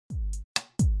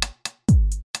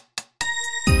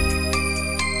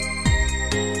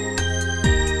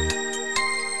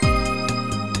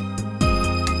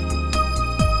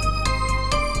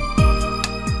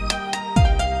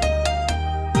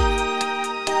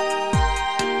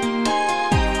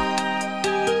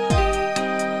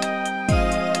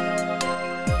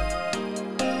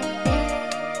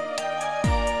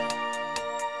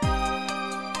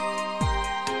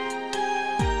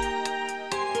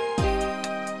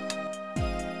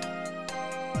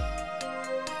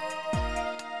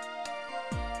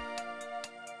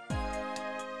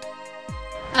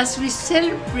As we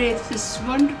celebrate this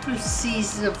wonderful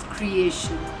season of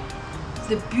creation,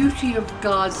 the beauty of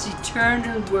God's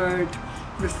eternal word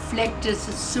reflected at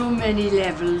so many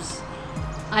levels,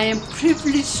 I am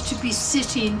privileged to be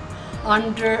sitting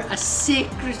under a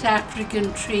sacred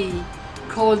African tree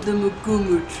called the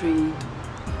Mugumu tree.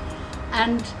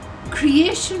 And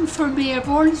creation for me, have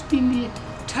always been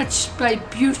touched by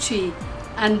beauty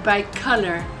and by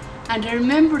colour. And I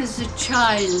remember as a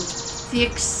child the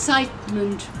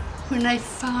excitement when I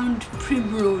found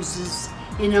primroses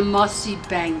in a mossy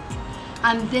bank,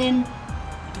 and then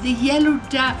the yellow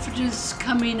daffodils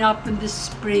coming up in the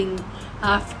spring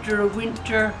after a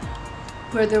winter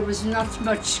where there was not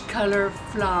much colour of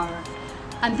flower.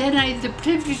 And then I had the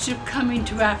privilege of coming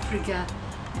to Africa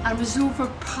and was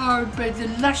overpowered by the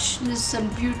lushness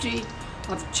and beauty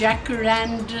of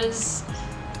jacarandas,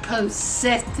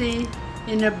 poinsettia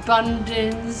in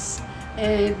abundance,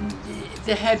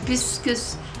 the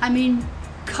hibiscus. I mean,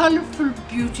 colourful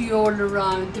beauty all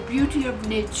around, the beauty of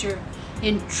nature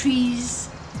in trees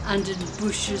and in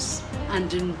bushes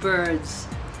and in birds.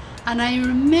 And I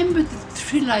remember the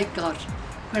thrill I got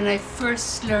when I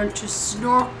first learned to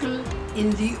snorkel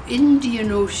in the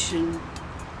Indian Ocean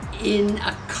in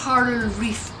a coral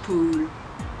reef pool.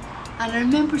 And I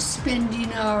remember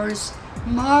spending hours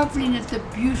marvelling at the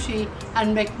beauty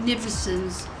and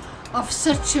magnificence of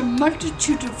such a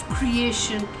multitude of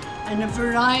creation and a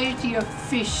variety of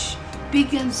fish,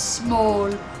 big and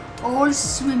small, all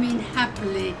swimming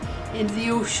happily in the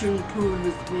ocean pool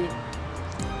with me,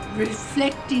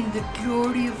 reflecting the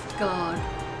glory of God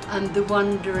and the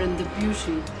wonder and the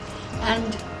beauty.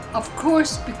 And of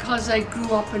course, because I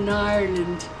grew up in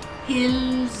Ireland,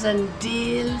 hills and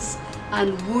dales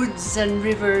and woods and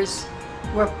rivers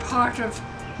were part of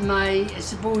my, I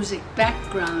suppose,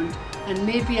 background, and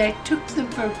maybe I took them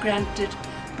for granted,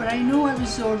 but I know I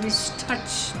was always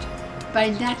touched by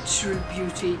natural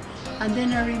beauty. And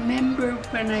then I remember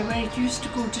when I used to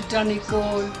go to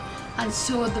Donegal and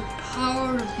saw the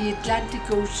power of the Atlantic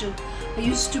Ocean. I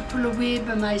used to pull away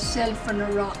by myself on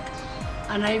a rock,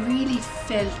 and I really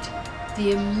felt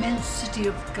the immensity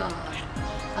of God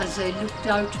as I looked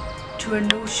out to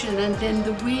an ocean, and then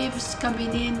the waves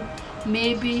coming in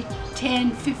maybe 10,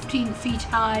 15 feet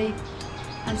high,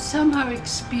 and somehow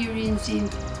experiencing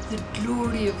the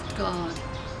glory of God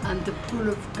and the pull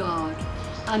of God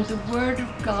and the word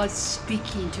of God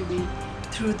speaking to me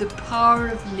through the power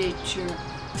of nature,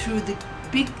 through the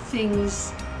big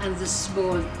things and the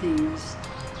small things.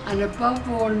 And above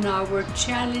all now, we're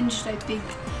challenged, I think,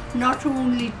 not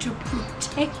only to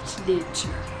protect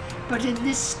nature, but in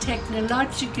this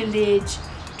technological age,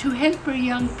 to help our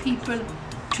young people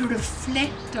to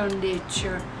reflect on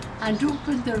nature and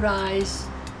open their eyes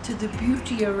to the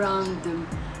beauty around them,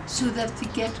 so that they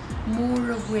get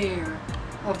more aware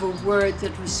of a word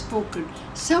that was spoken.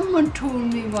 Someone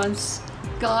told me once,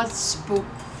 God spoke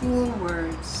 4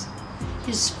 words.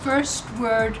 His first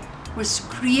word was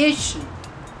creation.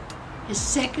 His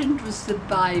second was the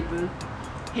Bible.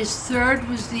 His third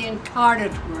was the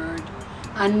incarnate word.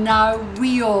 And now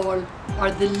we all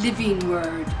are the living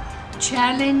word,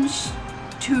 challenged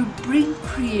to bring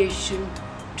creation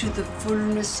to the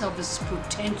fullness of its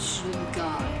potential in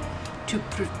God, to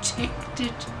protect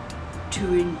it,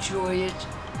 to enjoy it,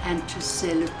 and to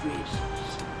celebrate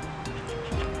it.